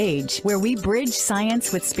upcoming age where we bridge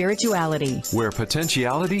science with spirituality. Where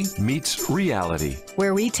potentiality meets reality.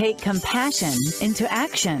 Where we take compassion into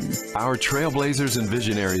action. Our trailblazers and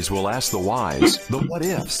visionaries will ask the whys, the what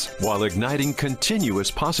ifs, while igniting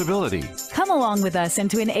continuous possibility. Come along with us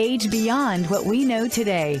into an age beyond what we know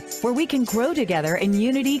today, where we can grow together in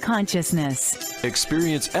unity consciousness.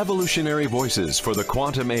 Experience evolutionary voices for the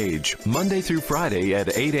quantum age, Monday through Friday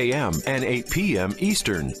at 8 a.m. and 8 p.m.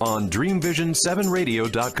 Eastern on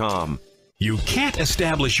DreamVision7Radio.com. You can't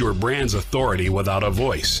establish your brand's authority without a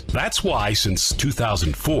voice. That's why, since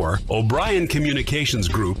 2004, O'Brien Communications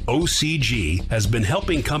Group, OCG, has been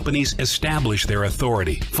helping companies establish their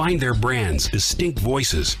authority, find their brands, distinct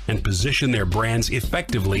voices, and position their brands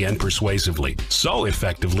effectively and persuasively. So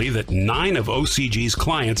effectively that 9 of OCG's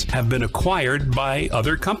clients have been acquired by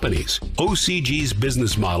other companies. OCG's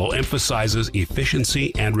business model emphasizes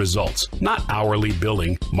efficiency and results, not hourly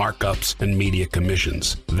billing, markups, and media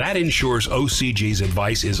commissions. That ensures OCG's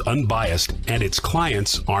advice is unbiased and its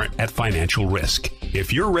clients aren't at financial risk.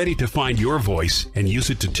 If you're ready to find your voice and use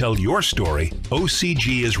it to tell your story,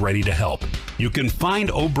 OCG is ready to help. You can find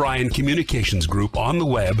O'Brien Communications Group on the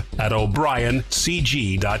web at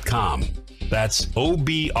o'briencg.com. That's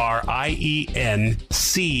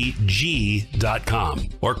OBRIENCG.com,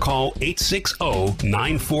 or call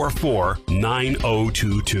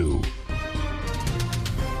 860-944-9022.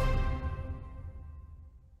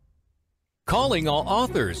 Calling all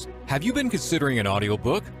authors. Have you been considering an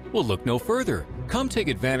audiobook? Well, look no further. Come take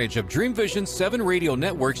advantage of Dream Vision 7 Radio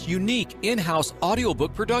Network's unique in-house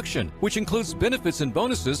audiobook production, which includes benefits and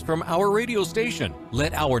bonuses from our radio station.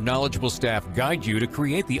 Let our knowledgeable staff guide you to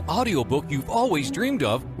create the audiobook you've always dreamed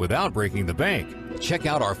of without breaking the bank. Check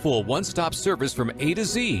out our full one-stop service from A to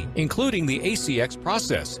Z, including the ACX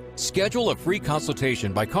process. Schedule a free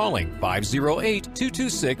consultation by calling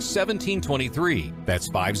 508-226-1723. That's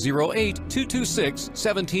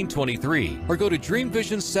 508-226-1723. Or go to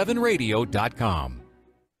DreamVision7Radio.com.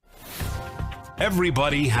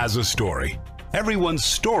 Everybody has a story. Everyone's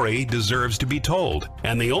story deserves to be told.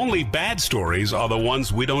 And the only bad stories are the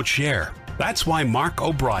ones we don't share. That's why Mark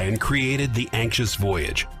O'Brien created The Anxious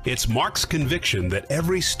Voyage. It's Mark's conviction that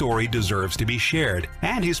every story deserves to be shared,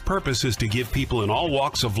 and his purpose is to give people in all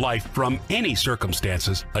walks of life from any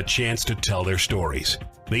circumstances a chance to tell their stories.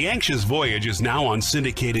 The Anxious Voyage is now on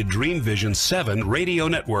syndicated Dream Vision 7 Radio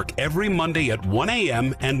Network every Monday at 1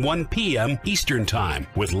 a.m. and 1 p.m. Eastern Time,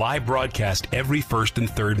 with live broadcast every first and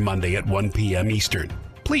third Monday at 1 p.m. Eastern.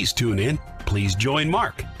 Please tune in, please join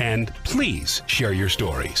Mark, and please share your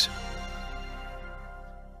stories.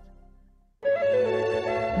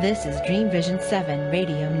 This is Dream Vision 7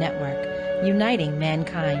 Radio Network, uniting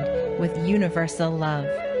mankind with universal love.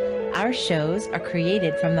 Our shows are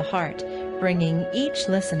created from the heart, bringing each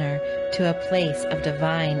listener to a place of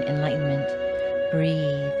divine enlightenment.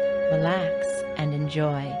 Breathe, relax, and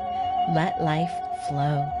enjoy. Let life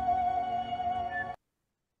flow.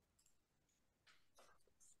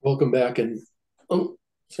 Welcome back. And, oh,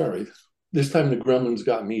 sorry. This time the gremlins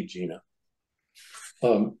got me, Gina.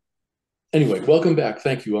 Anyway, welcome back.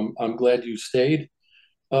 Thank you. I'm glad you stayed.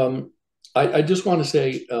 I just want to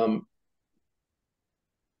say,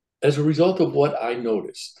 as a result of what I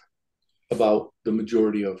noticed about the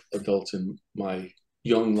majority of adults in my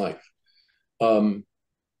young life,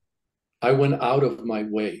 I went out of my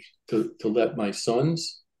way to let my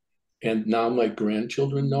sons and now my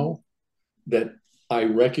grandchildren know that I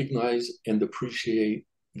recognize and appreciate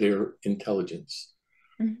their intelligence.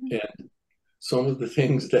 Mm-hmm. And some of the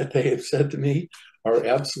things that they have said to me are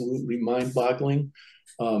absolutely mind-boggling.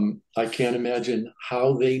 I can't imagine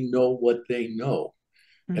how they know what they know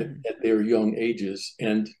at their young ages,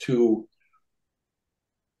 and to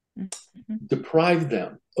deprive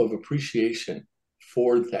them of appreciation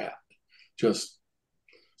for that just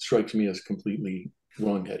strikes me as completely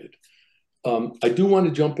wrongheaded. I do want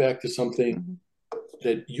to jump back to something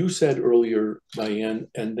that you said earlier, Diane,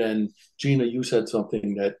 and then Gina, you said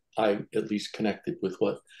something that I at least connected with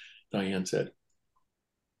what Diane said.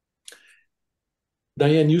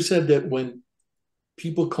 Diane, you said that when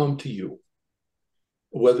people come to you,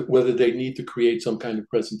 whether they need to create some kind of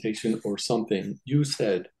presentation or something, you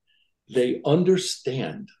said they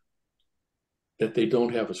understand that they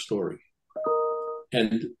don't have a story.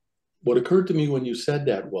 And what occurred to me when you said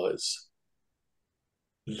that was,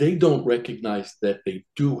 they don't recognize that they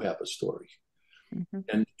do have a story.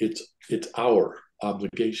 And it's our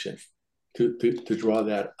obligation to draw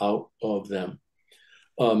that out of them.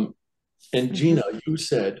 And Gina, you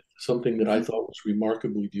said something that I thought was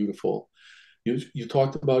remarkably beautiful. You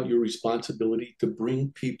talked about your responsibility to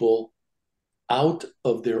bring people out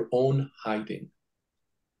of their own hiding.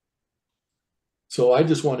 So I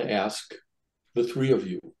just want to ask the three of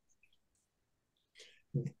you,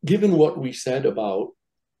 given what we said about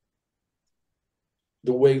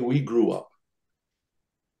the way we grew up,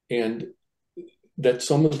 and that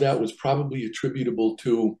some of that was probably attributable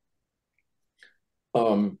to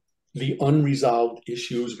the unresolved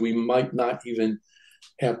issues, we might not even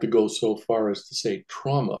have to go so far as to say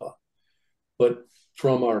trauma, but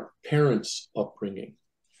from our parents' upbringing.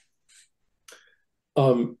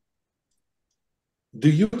 Do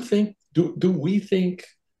we think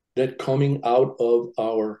that coming out of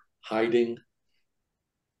our hiding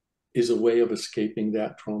is a way of escaping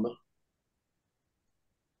that trauma?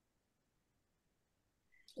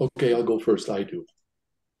 Okay, I'll go first. I do.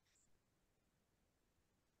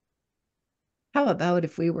 How about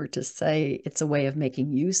if we were to say it's a way of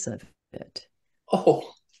making use of it?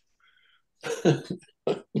 Oh,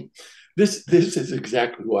 this is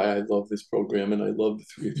exactly why I love this program, and I love the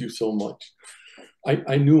three of you so much.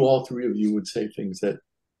 I knew all three of you would say things that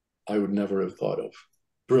I would never have thought of.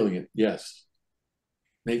 Brilliant. Yes.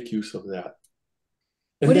 Make use of that.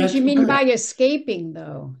 And what did you mean by escaping,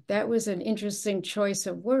 though? That was an interesting choice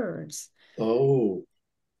of words. Oh.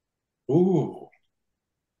 Ooh.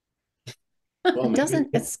 Well,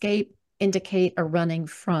 doesn't escape indicate a running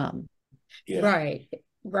from? Yeah.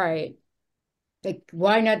 Right. Like,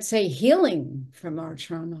 why not say healing from our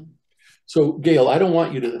trauma? So, Gail, I don't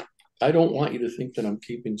want you to think that I'm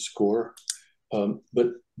keeping score,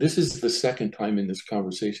 but this is the second time in this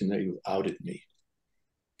conversation that you've outed me.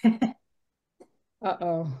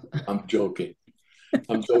 Uh-oh. I'm joking.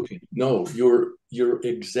 No, you're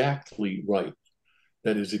exactly right.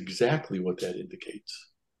 That is exactly what that indicates.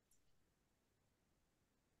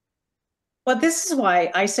 Well, this is why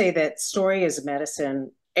I say that story is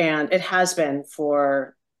medicine, and it has been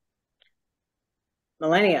for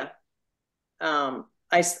millennia. I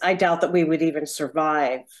doubt that we would even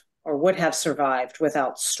survive or would have survived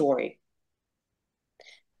without story.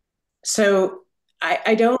 So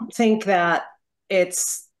I don't think that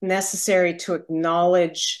it's necessary to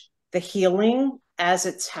acknowledge the healing as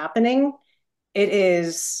it's happening. It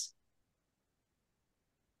is,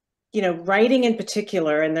 writing in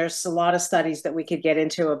particular, and there's a lot of studies that we could get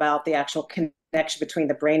into about the actual connection between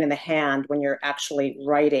the brain and the hand when you're actually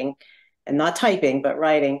writing and not typing, but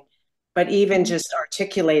writing, but even just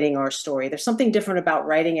articulating our story. There's something different about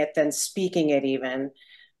writing it than speaking it even,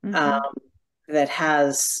 that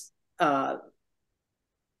has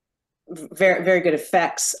very, very good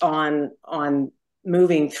effects on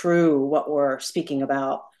moving through what we're speaking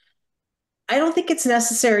about. I don't think it's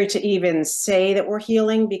necessary to even say that we're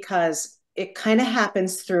healing, because it kind of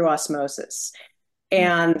happens through osmosis,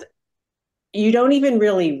 and you don't even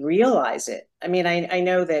really realize it. I mean, I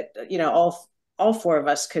know that, all four of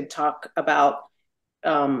us could talk about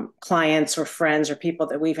clients or friends or people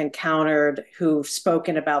that we've encountered who've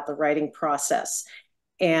spoken about the writing process,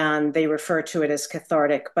 and they refer to it as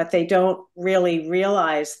cathartic, but they don't really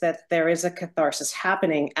realize that there is a catharsis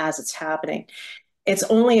happening as it's happening. It's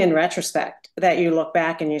only in retrospect that you look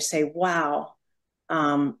back and you say, wow,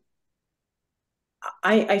 I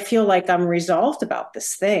feel like I'm resolved about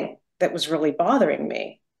this thing that was really bothering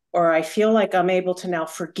me. Or I feel like I'm able to now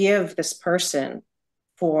forgive this person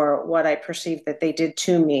for what I perceived that they did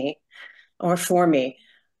to me or for me.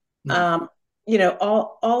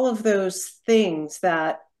 All of those things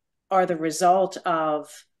that are the result of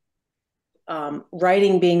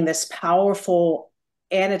writing being this powerful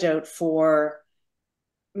antidote for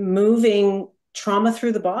moving trauma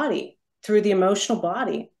through the body, through the emotional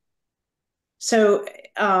body. So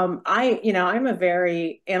I'm a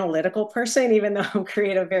very analytical person, even though I'm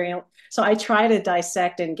creative, so I try to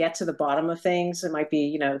dissect and get to the bottom of things. It might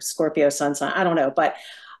be, Scorpio sun sign, I don't know, but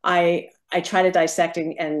I try to dissect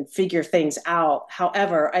and figure things out.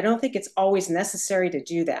 However, I don't think it's always necessary to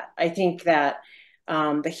do that. I think that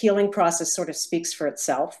the healing process sort of speaks for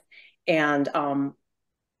itself. And a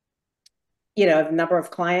number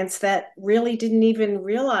of clients that really didn't even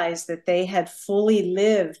realize that they had fully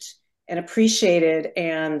lived and appreciated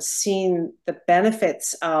and seen the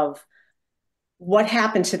benefits of what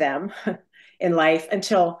happened to them in life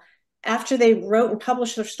until after they wrote and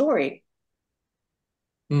published their story.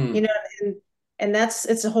 And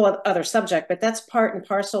it's a whole other subject, but that's part and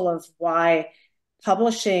parcel of why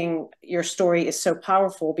publishing your story is so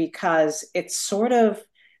powerful, because it sort of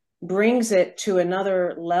brings it to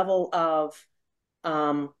another level of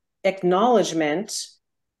acknowledgement,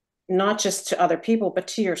 not just to other people, but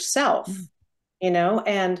to yourself,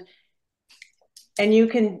 and you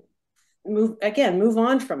can move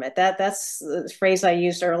on from it. That's the phrase I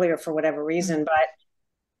used earlier for whatever reason, but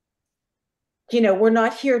we're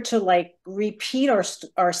not here to repeat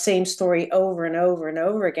our same story over and over and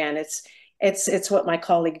over again. It's what my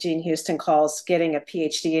colleague Jean Houston calls getting a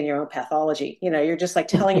PhD in your own pathology. You're just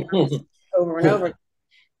telling your over and over.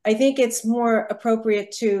 I think it's more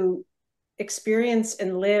appropriate to experience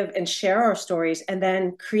and live and share our stories and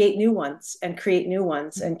then create new ones and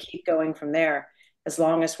keep going from there as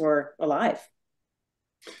long as we're alive.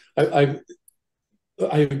 I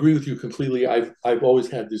agree with you completely. I've always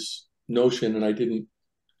had this notion, and I didn't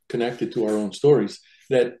connect it to our own stories,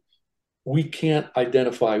 that we can't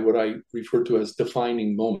identify what I refer to as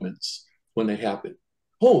defining moments when they happen.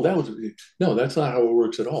 Oh, no, that's not how it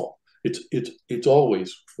works at all. It's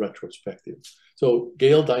always retrospective. So,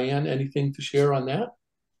 Gail, Diane, anything to share on that?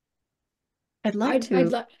 I'd love to.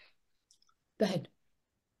 Go ahead.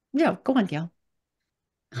 Yeah, go on, Gail.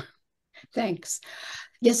 Thanks.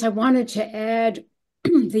 Yes, I wanted to add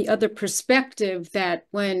the other perspective that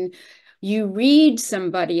when you read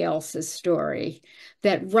somebody else's story,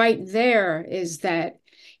 that right there is that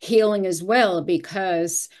healing as well,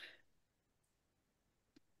 because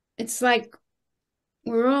it's like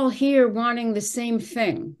we're all here wanting the same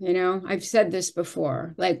thing. I've said this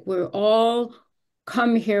before, we're all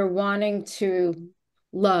come here wanting to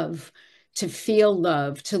love, to feel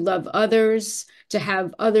love, to love others, to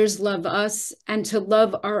have others love us, and to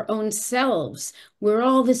love our own selves. We're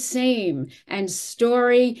all the same, and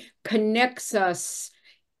story connects us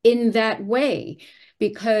in that way,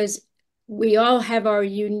 because we all have our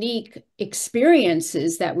unique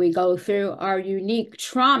experiences that we go through, our unique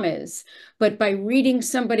traumas. But by reading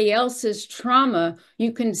somebody else's trauma,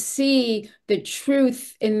 you can see the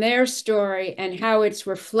truth in their story and how it's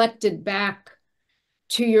reflected back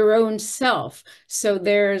to your own self. So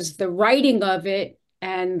there's the writing of it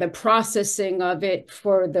and the processing of it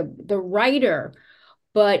for the writer,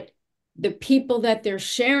 but the people that they're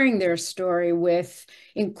sharing their story with,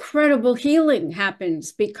 incredible healing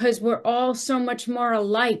happens, because we're all so much more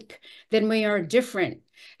alike than we are different.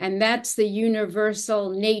 And that's the universal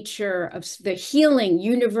nature of the healing,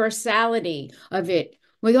 universality of it.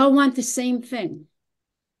 We all want the same thing.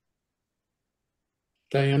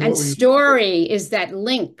 Diane, and story is that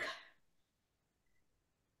link.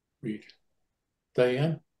 Read.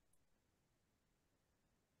 Diane?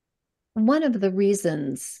 One of the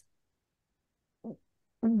reasons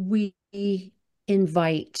we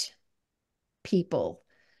invite people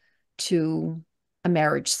to a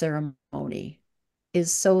marriage ceremony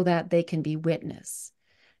is so that they can be witness.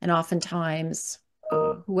 And oftentimes,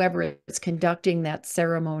 whoever is conducting that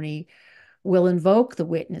ceremony will invoke the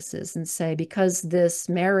witnesses and say, because this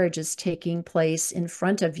marriage is taking place in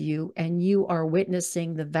front of you and you are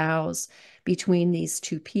witnessing the vows between these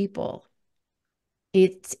two people,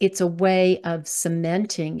 it's a way of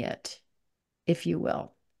cementing it, if you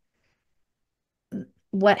will.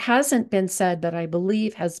 What hasn't been said, but I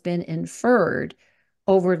believe has been inferred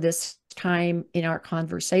over this time in our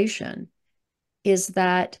conversation, is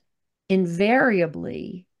that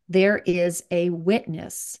invariably there is a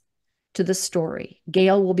witness to the story.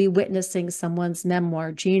 Gail will be witnessing someone's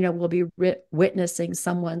memoir. Gina will be witnessing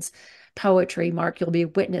someone's poetry. Mark, you'll be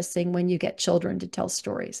witnessing when you get children to tell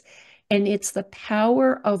stories. And it's the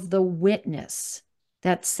power of the witness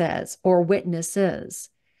that says, or witnesses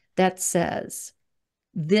that says,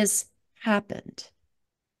 this happened.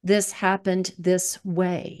 this happened this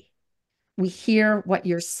way. We hear what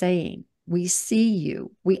you're saying. We see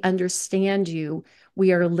you. We understand you.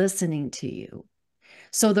 We are listening to you.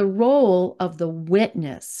 So the role of the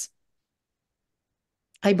witness,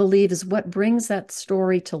 I believe, is what brings that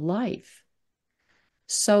story to life,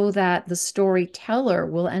 so that the storyteller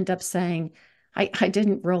will end up saying, I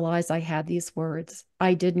didn't realize I had these words.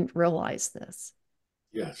 I didn't realize this.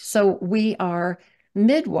 Yes. So we are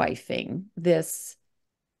midwifing this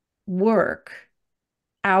work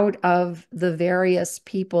out of the various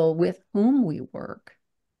people with whom we work,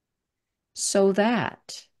 so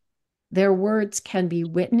that their words can be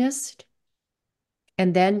witnessed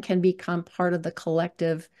and then can become part of the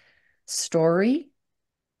collective story.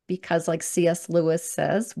 Because like C.S. Lewis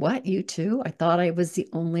says, what, you too? I thought I was the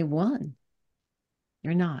only one.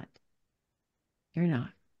 You're not. You're not.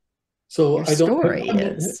 So Your I don't, story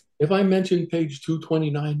is. Have I mentioned page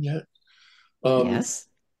 229 yet? Yes.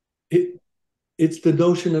 It's the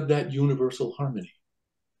notion of that universal harmony.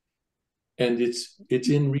 And it's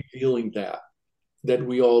in revealing that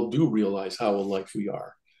we all do realize how alike we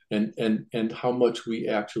are, and how much we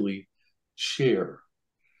actually share.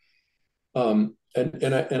 And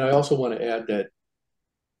I also want to add that,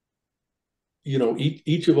 you know,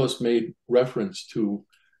 each of us made reference to,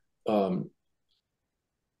 I'm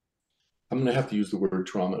going to have to use the word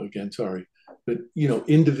trauma again, sorry, but, you know,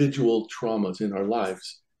 individual traumas in our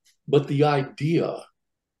lives. But the idea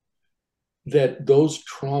that those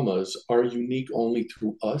traumas are unique only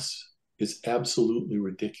to us is absolutely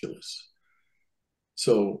ridiculous.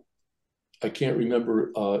 So I can't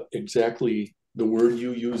remember exactly the word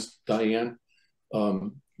you used, Diane,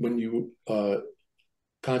 when you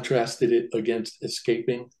contrasted it against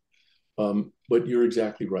escaping, but you're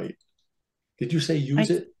exactly right. Did you say use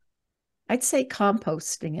it? I'd say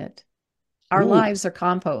composting it. Our Ooh. lives are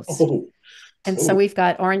compost. So we've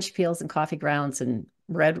got orange peels and coffee grounds and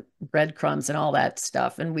breadcrumbs and all that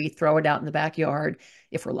stuff, and we throw it out in the backyard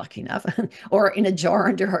if we're lucky enough, or in a jar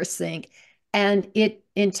under our sink, and it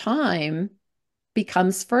in time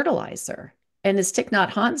becomes fertilizer. And as Thich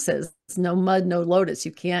Nhat Hanh says, no mud, no lotus.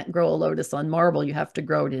 You can't grow a lotus on marble. You have to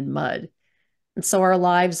grow it in mud. And so our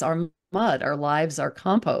lives are mud. Our lives are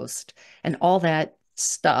compost. And all that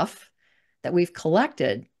stuff that we've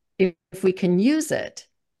collected, if we can use it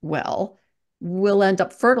well, we'll end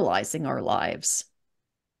up fertilizing our lives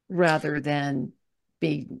rather than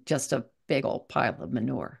be just a big old pile of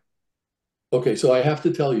manure. Okay, so I have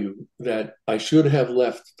to tell you that I should have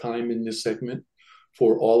left time in this segment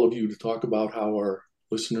for all of you to talk about how our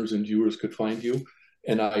listeners and viewers could find you.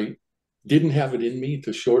 And I didn't have it in me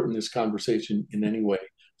to shorten this conversation in any way,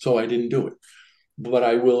 so I didn't do it. But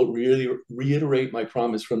I will really reiterate my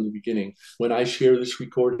promise from the beginning. When I share this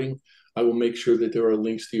recording, I will make sure that there are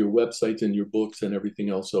links to your websites and your books and everything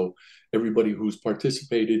else. So everybody who's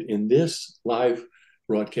participated in this live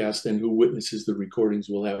broadcast and who witnesses the recordings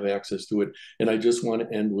will have access to it. And I just want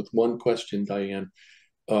to end with one question, Diane.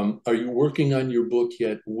 Are you working on your book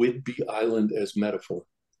yet, Whidbey Island as Metaphor?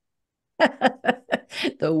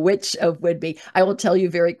 The Witch of Whidbey. I will tell you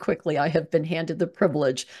very quickly, I have been handed the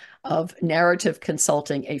privilege of narrative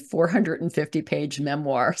consulting a 450-page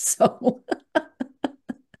memoir. So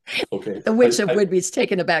okay. The Witch of Whidbey's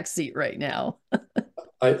taken a back seat right now.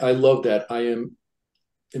 I love that. I am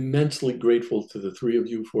immensely grateful to the three of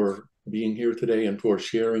you for being here today and for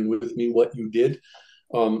sharing with me what you did.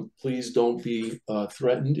 Please don't be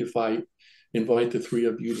threatened if I invite the three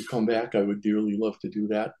of you to come back. I would dearly love to do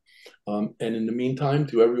that. And in the meantime,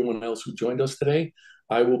 to everyone else who joined us today,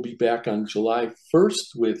 I will be back on July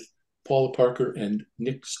 1st with Paula Parker and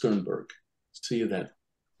Nick Sternberg. See you then.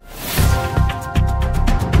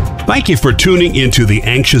 Thank you for tuning into The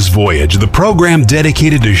Anxious Voyage, the program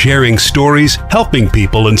dedicated to sharing stories, helping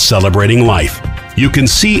people, and celebrating life. You can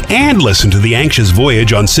see and listen to The Anxious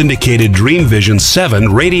Voyage on syndicated Dream Vision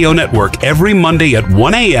 7 radio network every Monday at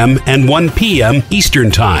 1 a.m. and 1 p.m.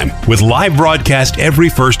 Eastern Time, with live broadcast every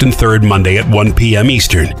first and third Monday at 1 p.m.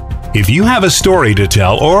 Eastern. If you have a story to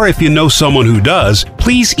tell, or if you know someone who does,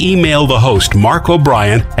 please email the host, Mark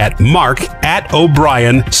O'Brien, at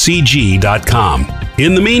mark@o'briencg.com.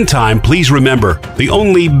 In the meantime, please remember, the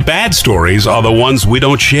only bad stories are the ones we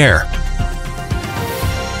don't share.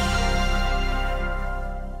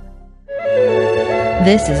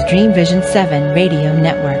 This is Dream Vision 7 Radio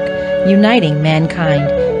Network, uniting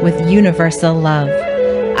mankind with universal love.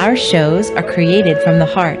 Our shows are created from the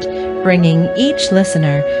heart, bringing each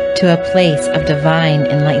listener to a place of divine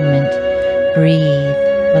enlightenment. Breathe,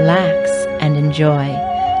 relax, and enjoy.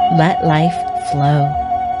 Let life flow.